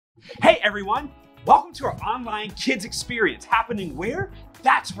Hey everyone, welcome to our online kids experience happening where?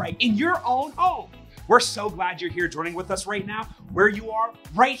 That's right, in your own home. We're so glad you're here joining with us right now, where you are,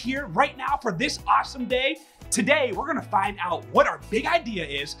 right here, right now for this awesome day. Today, we're gonna find out what our big idea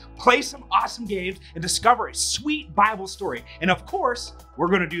is, play some awesome games, and discover a sweet Bible story. And of course, we're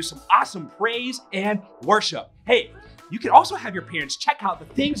gonna do some awesome praise and worship. Hey, you can also have your parents check out the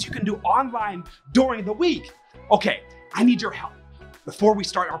things you can do online during the week. Okay, I need your help. Before we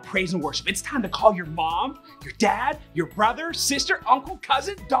start our praise and worship, it's time to call your mom, your dad, your brother, sister, uncle,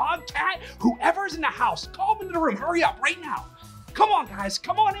 cousin, dog, cat, whoever's in the house. Call them into the room. Hurry up right now. Come on, guys.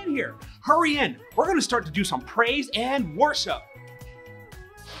 Come on in here. Hurry in. We're going to start to do some praise and worship.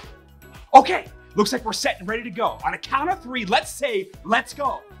 Okay, looks like we're set and ready to go. On a count of three, let's say, let's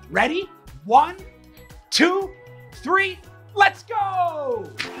go. Ready? 1, 2, 3, let's go.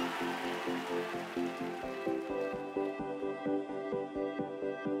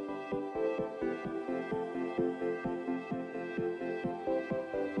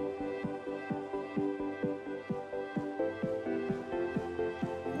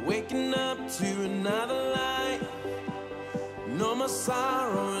 Waking up to another life, no more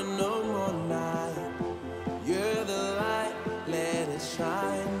sorrow and no more night. You're the light, let it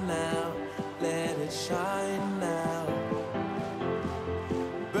shine now, let it shine now.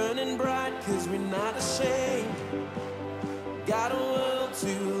 Burning bright 'cause we're not ashamed, got a world to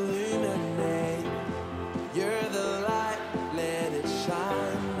illuminate. You're the light, let it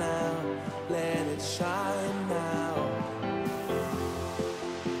shine now, let it shine now.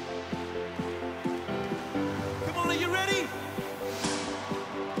 Are you ready?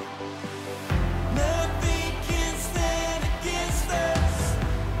 Nothing can stand against us.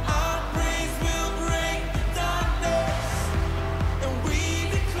 Our praise will break the darkness, and we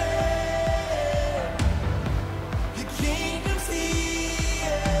declare the kingdom's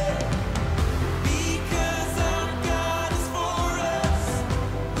here. Because our God is for us,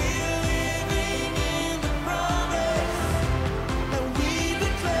 we're living in the promise, and we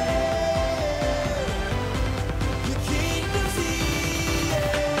declare the kingdom's here.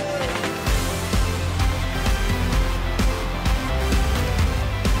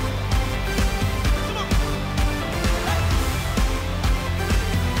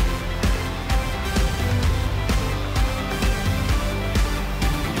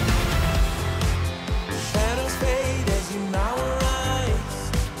 Shadows fade as you now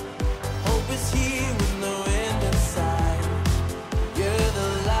arise. Hope is here with no end in sight. You're the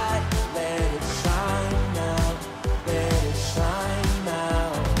light, let it shine now, let it shine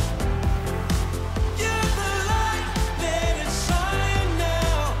now. You're the light, let it shine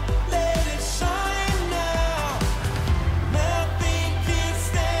now, let it shine now. Nothing can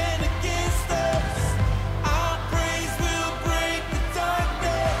stand against us. Our praise will break the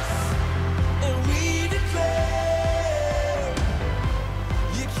darkness, and we declare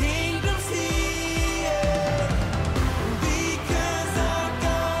your kingdom's here. Because our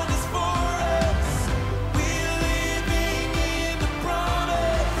God is for us, we're living in the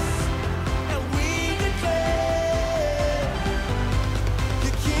promise, and we declare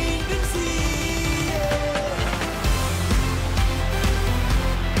your kingdom's here.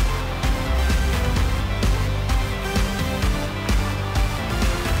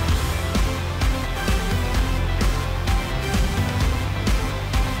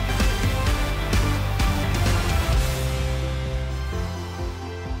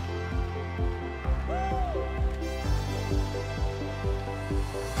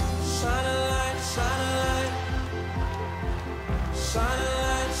 Shine a light, shine a light. Shine a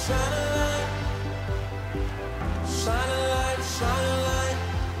light, shine a light. Shine a light, shine a light.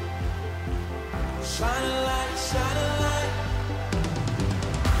 Shine a light, shine a light.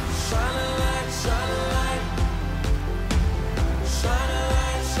 Shine a light, shine a light. Shine a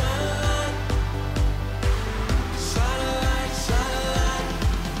light, shine a light. Shine a light, shine a light.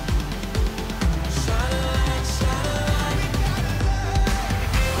 Shine a light, shine a light.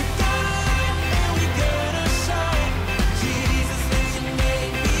 We got a light and we gonna shine. Jesus, let your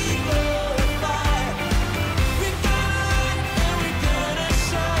name be glorified. We got a light and we gonna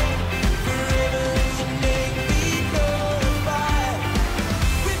shine. Forever let your name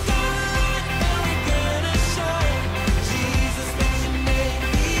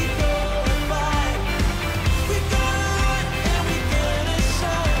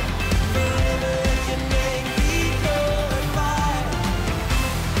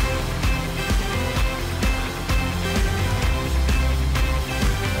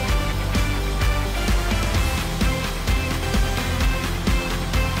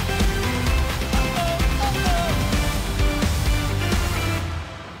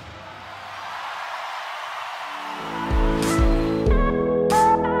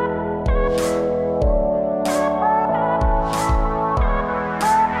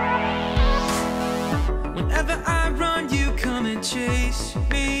chase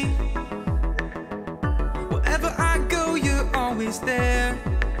me. Wherever I go, you're always there.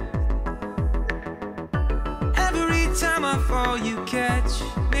 Every time I fall, you catch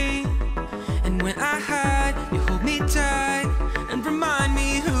me. And when I hide, you hold me tight and remind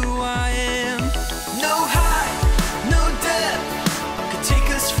me who I am. No height, no depth could take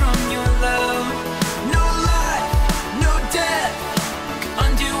us from your love. No life, no death could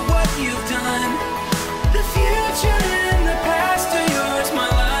undo what you've done. The future and the past are yours. My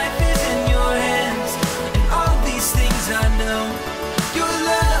life is in your hands, and all these things I know. Your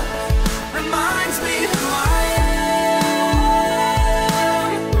love reminds me who I am.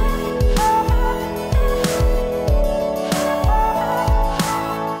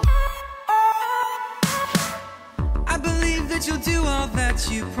 I believe that you'll do all that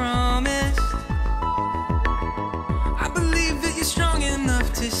you promised. I believe that you're strong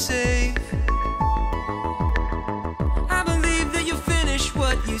enough to save. I believe that you'll finish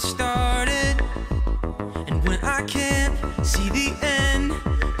what you started. And when I can't see the end,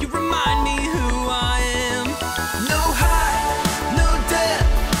 you remind me who I am. No height, no depth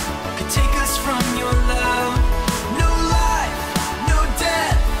could take us from your love. No life, no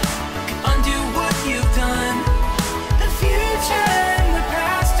death could undo what you've done. The future and the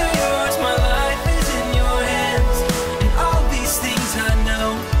past are yours. My life is in your hands, and all these things I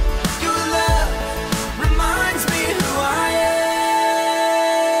know. Your love reminds me who I am.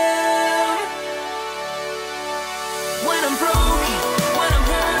 When I'm broken, when I'm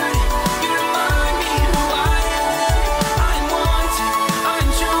hurt, you remind me who I am. I'm wanted, I'm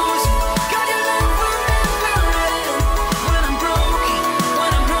chosen. God, your love will never end. When I'm broken,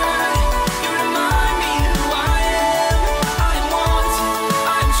 when I'm hurt, you remind me who I am. I'm wanted,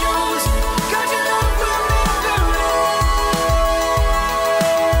 I'm chosen. God, your love will never end.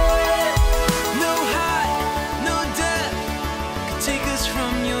 No height, no depth could take us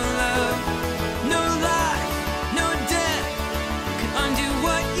from your love. No life, no death could undo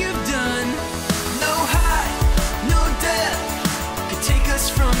what you've done. No height, no depth could take us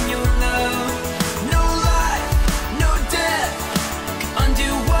from your love. No life, no death could undo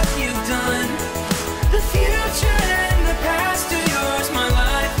what you've done. The future and the past are yours. My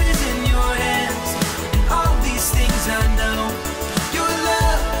life is in your hands, and all these things I know. Your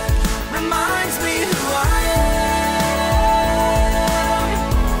love reminds me who I am.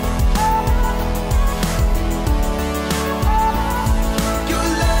 Your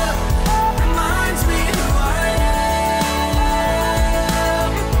love reminds me who I am.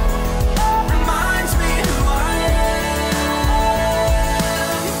 Reminds me who I am.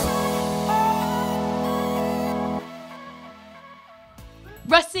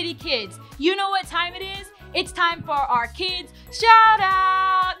 Rust City Kids, you know what time it is? It's time for our kids shout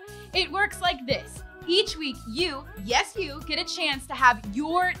out. It works like this. Each week, you, yes you, get a chance to have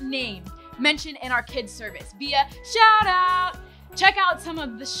your name mentioned in our kids service via shout out. Check out some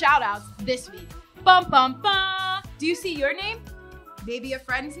of the shout outs this week. Bum bum bum. Do you see your name? Maybe a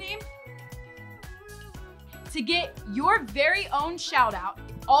friend's name? To get your very own shout out,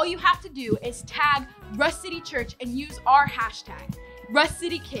 all you have to do is tag Rust City Church and use our hashtag, Rust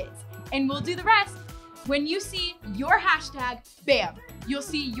City Kids, and we'll do the rest. When you see your hashtag, bam, you'll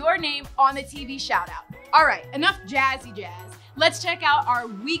see your name on the TV shout out. All right, enough jazzy jazz. Let's check out our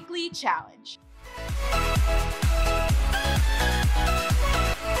weekly challenge.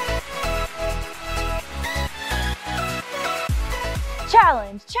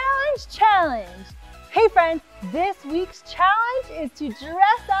 Challenge, challenge, challenge. Hey friends, this week's challenge is to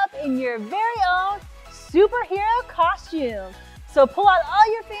dress up in your very own superhero costume. So pull out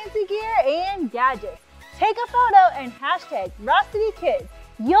all your fancy gear and gadgets. Take a photo and hashtag Rust City Kids.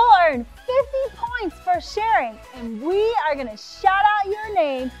 You'll earn 50 points for sharing, and we are gonna shout out your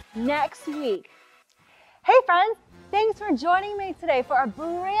name next week. Hey friends, thanks for joining me today for a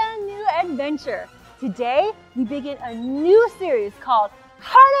brand new adventure. Today, we begin a new series called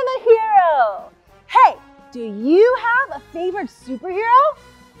Heart of a Hero. Hey, do you have a favorite superhero?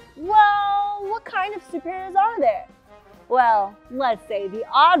 Well, what kind of superheroes are there? Well, let's say the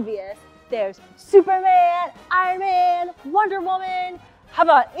obvious. There's Superman, Iron Man, Wonder Woman. How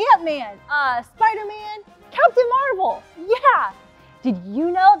about Ant-Man, Spider-Man, Captain Marvel? Yeah! Did you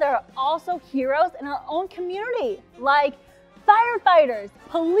know there are also heroes in our own community, like firefighters,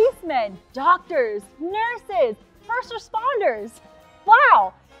 policemen, doctors, nurses, first responders?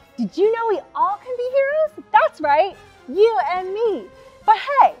 Wow! Did you know we all can be heroes? That's right, you and me. But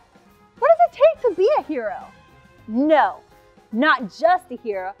hey, what does it take to be a hero? No, not just a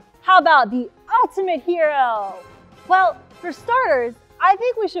hero. How about the ultimate hero? Well, for starters, I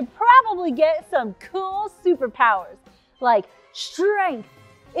think we should probably get some cool superpowers, like strength,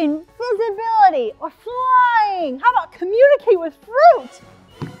 invisibility, or flying. How about communicate with fruit?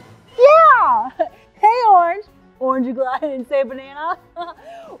 Yeah! Hey, Orange. Orange, you go ahead and say banana.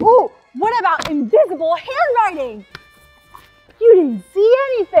 Ooh, what about invisible handwriting? You didn't see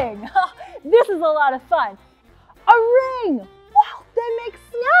anything. This is a lot of fun. A ring. Wow, that makes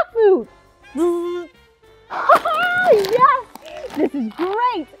snack food. Yes, this is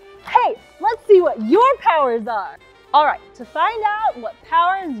great. Hey, let's see what your powers are. All right, to find out what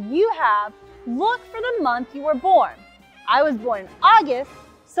powers you have, look for the month you were born. I was born in August,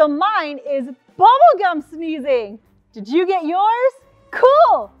 so mine is bubblegum sneezing. Did you get yours?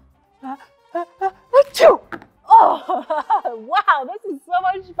 Cool. Oh, wow, this is so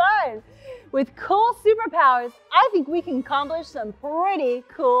much fun. With cool superpowers, I think we can accomplish some pretty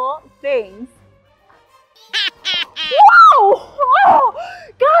cool things. Whoa! Oh,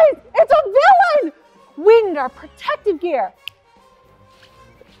 guys, it's a villain! We need our protective gear.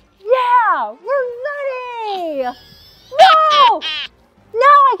 Yeah, we're ready. Whoa! Now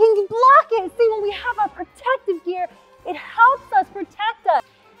I can block it. See, when we have our protective gear, it helps us protect us.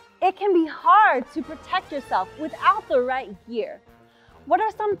 It can be hard to protect yourself without the right gear. What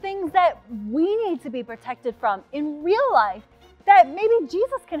are some things that we need to be protected from in real life that maybe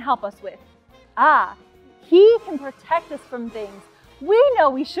Jesus can help us with? He can protect us from things we know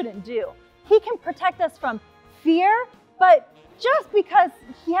we shouldn't do. He can protect us from fear, but just because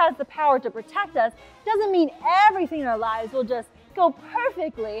he has the power to protect us doesn't mean everything in our lives will just go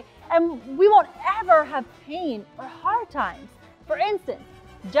perfectly and we won't ever have pain or hard times. For instance,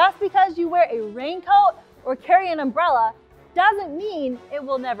 just because you wear a raincoat or carry an umbrella doesn't mean it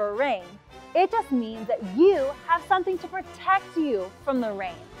will never rain. It just means that you have something to protect you from the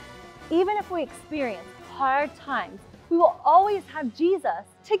rain. Even if we experience hard times, we will always have Jesus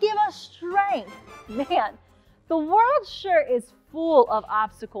to give us strength. Man, the world sure is full of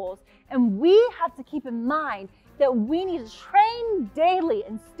obstacles, and we have to keep in mind that we need to train daily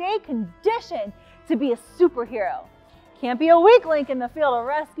and stay conditioned to be a superhero. Can't be a weak link in the field of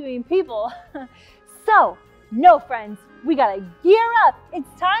rescuing people. So, no friends, we gotta gear up.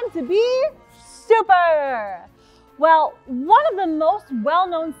 It's time to be super. Well, one of the most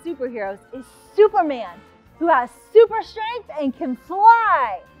well-known superheroes is Superman, who has super strength and can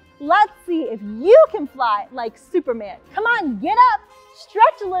fly. Let's see if you can fly like Superman. Come on, get up,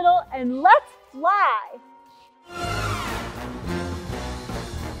 stretch a little, and let's fly.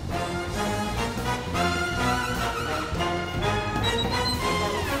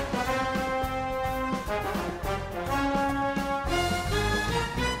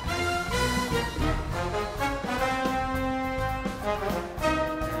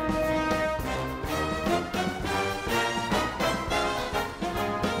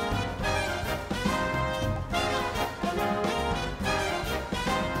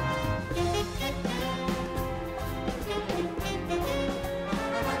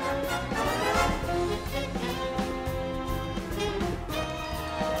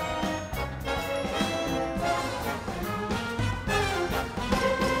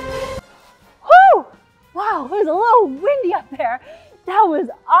 Wow, it was a little windy up there. That was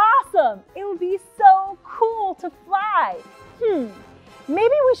awesome. It would be so cool to fly.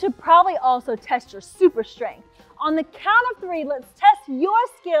 Maybe we should probably also test your super strength. On the count of 3, let's test your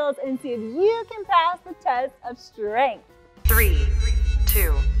skills and see if you can pass the test of strength. 3,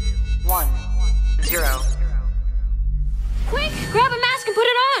 2, 1, 0. Quick, grab a mask and put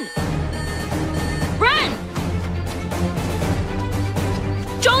it on. Run!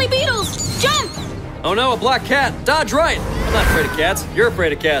 Jolly Beetles, jump! Oh no, a black cat! Dodge right! I'm not afraid of cats. You're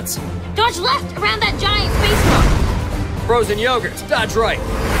afraid of cats. Dodge left around that giant space rock. Frozen yogurt. Dodge right.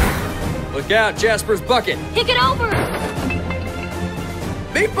 Look out, Jasper's bucket. Kick it over.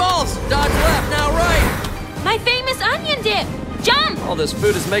 Meatballs! Dodge left, now right! My famous onion dip. Jump! All this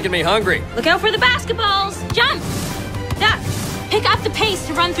food is making me hungry. Look out for the basketballs. Jump! Duck. Pick up the pace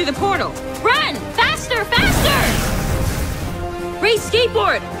to run through the portal. Run! Faster, faster! Race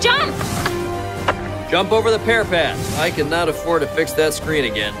skateboard. Jump! Jump over the parapet. I cannot afford to fix that screen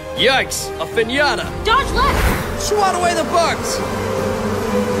again. Yikes! A pinata! Dodge left! Swat away the bugs!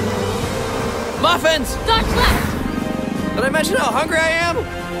 Muffins! Dodge left! Did I mention how hungry I am?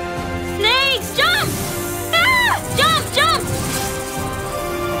 Snakes! Jump! Ah! Jump! Jump!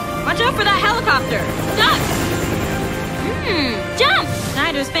 Watch out for that helicopter! Duck! Jump!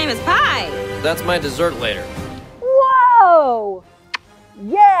 Snyder's famous pie! That's my dessert later. Whoa!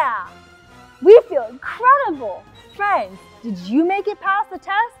 Yeah! We feel incredible! Friends, did you make it past the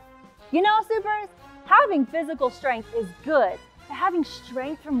test? You know, supers, having physical strength is good, but having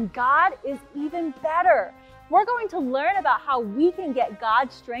strength from God is even better. we're going to learn about how we can get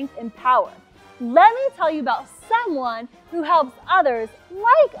God's strength and power. Let me tell you about someone who helps others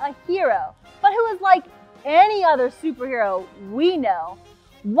like a hero, but who is like any other superhero we know.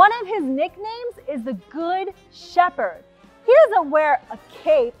 One of his nicknames is the Good Shepherd. He doesn't wear a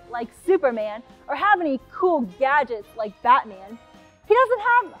cape like Superman or have any cool gadgets like Batman. He doesn't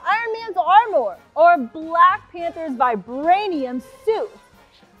have Iron Man's armor or Black Panther's vibranium suit.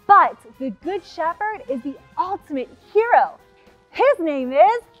 But the Good Shepherd is the ultimate hero. His name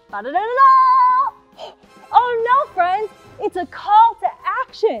is... Oh no, friends, it's a call to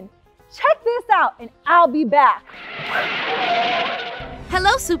action. Check this out and I'll be back.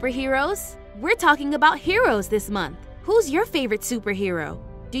 Hello, superheroes. We're talking about heroes this month. Who's your favorite superhero?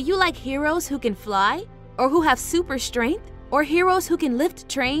 Do you like heroes who can fly? Or who have super strength? Or heroes who can lift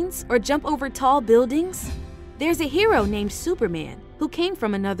trains or jump over tall buildings? There's a hero named Superman who came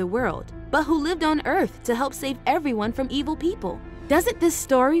from another world, but who lived on Earth to help save everyone from evil people. Doesn't this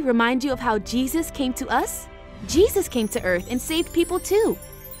story remind you of how Jesus came to us? Jesus came to Earth and saved people too.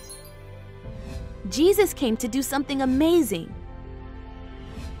 Jesus came to do something amazing.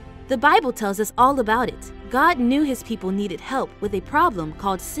 The Bible tells us all about it. God knew his people needed help with a problem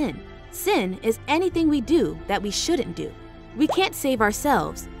called sin. Sin is anything we do that we shouldn't do. We can't save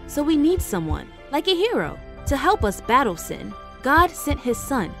ourselves, so we need someone, like a hero, to help us battle sin. God sent his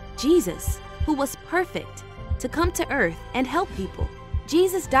son, Jesus, who was perfect, to come to earth and help people.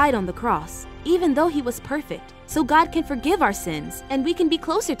 Jesus died on the cross, even though he was perfect, so God can forgive our sins and we can be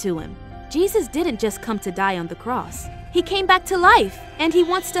closer to him. Jesus didn't just come to die on the cross. He came back to life, and he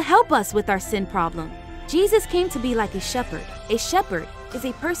wants to help us with our sin problem. Jesus came to be like a shepherd. A shepherd is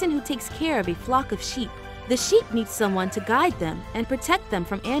a person who takes care of a flock of sheep. The sheep need someone to guide them and protect them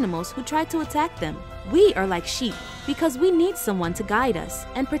from animals who try to attack them. We are like sheep because we need someone to guide us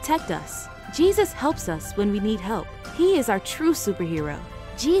and protect us. Jesus helps us when we need help. He is our true superhero.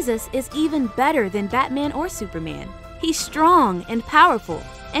 Jesus is even better than Batman or Superman. He's strong and powerful,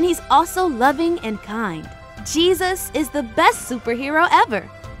 and he's also loving and kind. Jesus is the best superhero ever.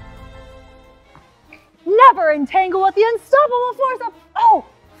 Never entangle with the unstoppable force of... Oh,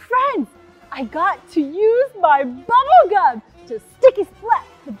 friends, I got to use my bubble gum to sticky splat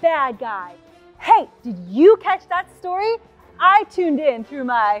the bad guy. Hey, did you catch that story? I tuned in through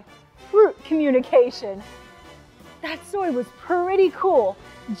my fruit communication. That story was pretty cool.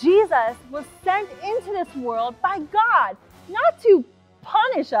 Jesus was sent into this world by God, not to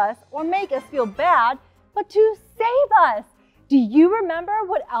punish us or make us feel bad, but to save us. Do you remember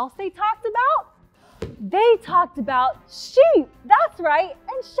what else they talked about? They talked about sheep, that's right,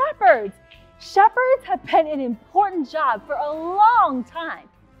 and shepherds. Shepherds have been an important job for a long time.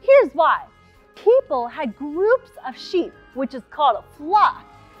 Here's why. People had groups of sheep, which is called a flock.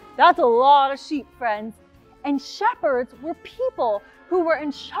 That's a lot of sheep, friends. And shepherds were people who were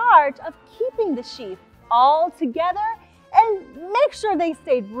in charge of keeping the sheep all together and make sure they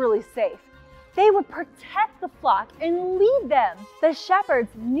stayed really safe. They would protect the flock and lead them. The shepherds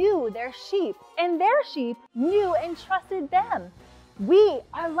knew their sheep, and their sheep knew and trusted them. We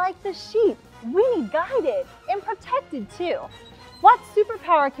are like the sheep. We need guided and protected too. What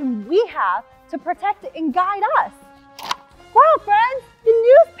superpower can we have to protect and guide us? Wow, friends,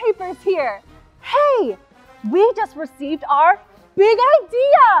 the newspaper's here. Hey, we just received our big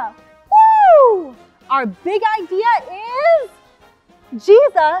idea. Woo! Our big idea is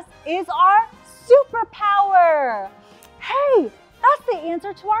Jesus is our superpower. Hey, that's the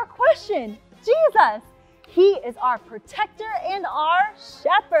answer to our question. Jesus, he is our protector and our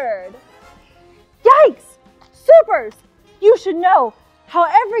shepherd. Yikes! Supers! You should know how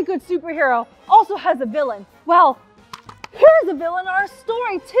every good superhero also has a villain. Well, here's a villain in our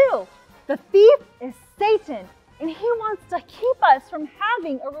story too. The thief is Satan, and he wants to keep us from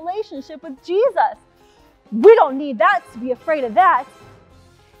having a relationship with Jesus. We don't need that to be afraid of that.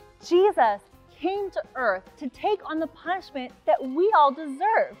 Jesus came to earth to take on the punishment that we all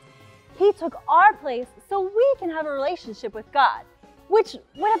deserved. He took our place so we can have a relationship with God, which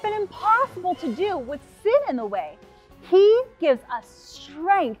would have been impossible to do with sin in the way. He gives us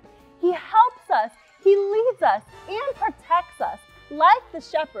strength. He helps us. He leads us and protects us like the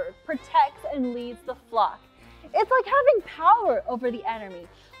shepherd protects and leads the flock. It's like having power over the enemy.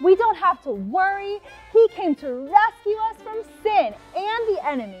 We don't have to worry. He came to rescue us from sin and the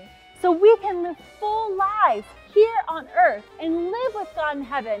enemy so we can live full lives here on earth and live with God in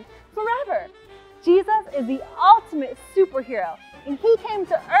heaven forever. Jesus is the ultimate superhero, and he came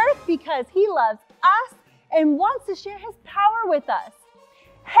to earth because he loves us and wants to share his power with us.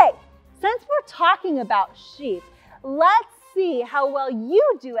 Hey, since we're talking about sheep, let's see how well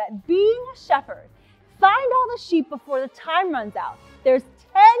you do at being a shepherd. find all the sheep before the time runs out. There's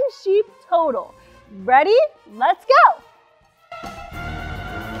 10 sheep total. Ready? Let's go!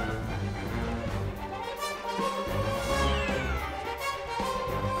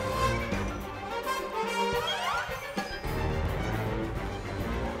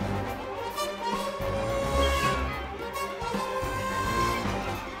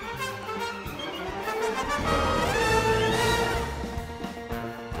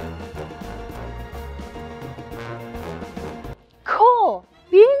 Cool!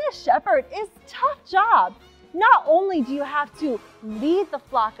 Being a shepherd is a tough job. Not only do you have to lead the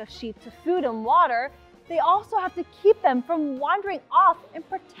flock of sheep to food and water, they also have to keep them from wandering off and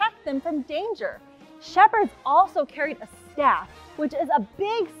protect them from danger. Shepherds also carried a staff, which is a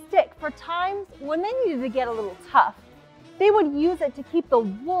big stick for times when they needed to get a little tough. They would use it to keep the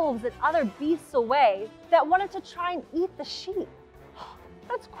wolves and other beasts away that wanted to try and eat the sheep.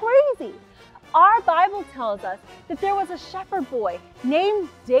 That's crazy. Our Bible tells us that there was a shepherd boy named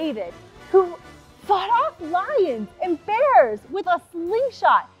David who fought off lions and bears with a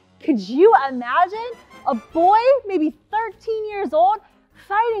slingshot. Could you imagine a boy, maybe 13 years old,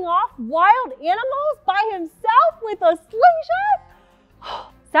 fighting off wild animals by himself with a slingshot?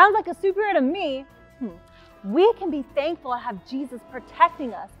 Sounds like a superhero to me. We can be thankful to have Jesus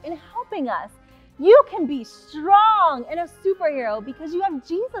protecting us and helping us. You can be strong and a superhero because you have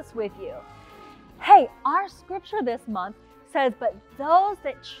Jesus with you. Hey, our scripture this month says, but those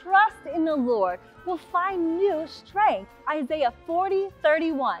that trust in the Lord will find new strength. Isaiah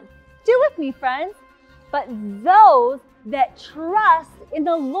 40:31. Do with me, friends. But those that trust in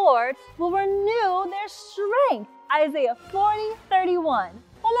the Lord will renew their strength. Isaiah 40:31.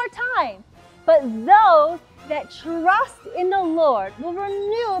 One more time. But those that trust in the Lord will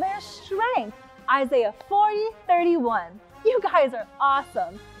renew their strength. Isaiah 40:31. You guys are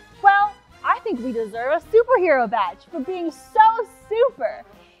awesome. Well, I think we deserve a superhero badge for being so super.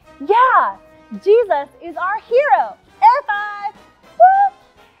 Yeah, Jesus is our hero. Air 5. Woo!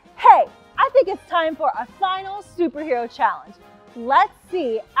 Hey, I think it's time for our final superhero challenge. Let's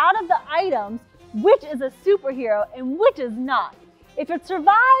see out of the items which is a superhero and which is not. If it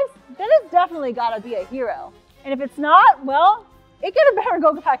survives, then it's definitely gotta be a hero. And if it's not, well, it could better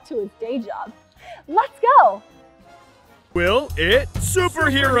go back to its day job. Let's go. Will it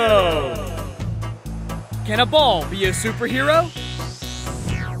superhero? Can a ball be a superhero?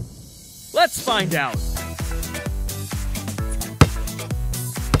 Let's find out.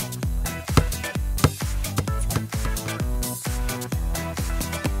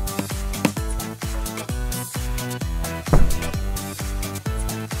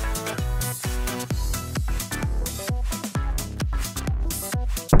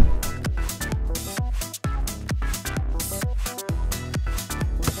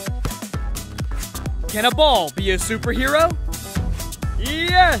 Can a ball be a superhero?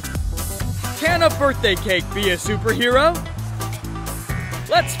 Yes! Can a birthday cake be a superhero?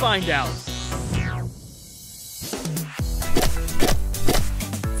 Let's find out.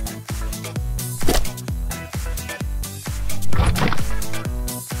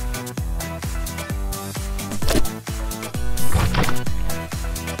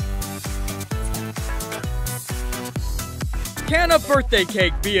 Can a birthday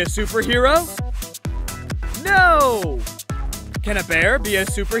cake be a superhero? No! Can a bear be a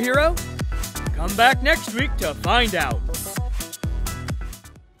superhero? Come back next week to find out.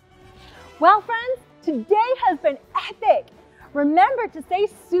 Well, friends, today has been epic. Remember to stay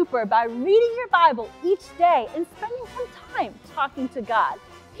super by reading your Bible each day and spending some time talking to God.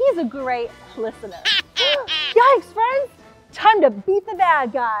 He's a great listener. Yikes, friends! Time to beat the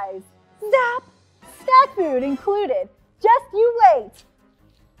bad guys. Zap! Snack food included. Just you wait.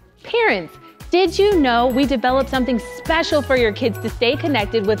 Parents, did you know we developed something special for your kids to stay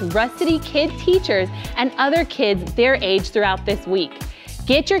connected with Rush City Kid teachers and other kids their age throughout this week?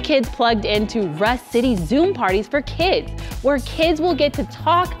 Get your kids plugged into Rush City Zoom parties for kids, where kids will get to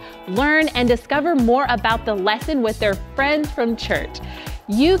talk, learn, and discover more about the lesson with their friends from church.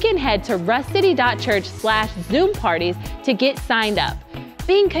 You can head to rushcity.church/Zoom parties to get signed up.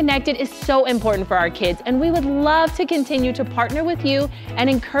 Being connected is so important for our kids, and we would love to continue to partner with you and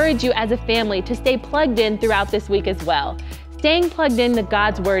encourage you as a family to stay plugged in throughout this week as well. Staying plugged into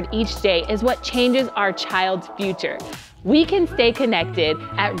God's Word each day is what changes our child's future. We can stay connected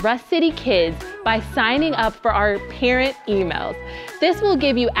at Rush City Kids by signing up for our parent emails. This will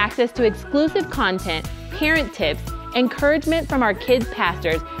give you access to exclusive content, parent tips, encouragement from our kids'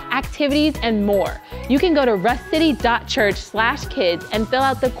 pastors, activities, and more. You can go to rushcity.church/kids and fill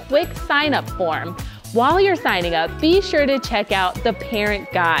out the quick sign-up form. While you're signing up, be sure to check out the parent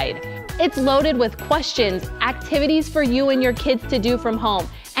guide. It's loaded with questions, activities for you and your kids to do from home,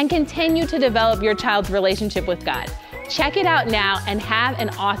 and continue to develop your child's relationship with God. Check it out now and have an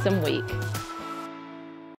awesome week.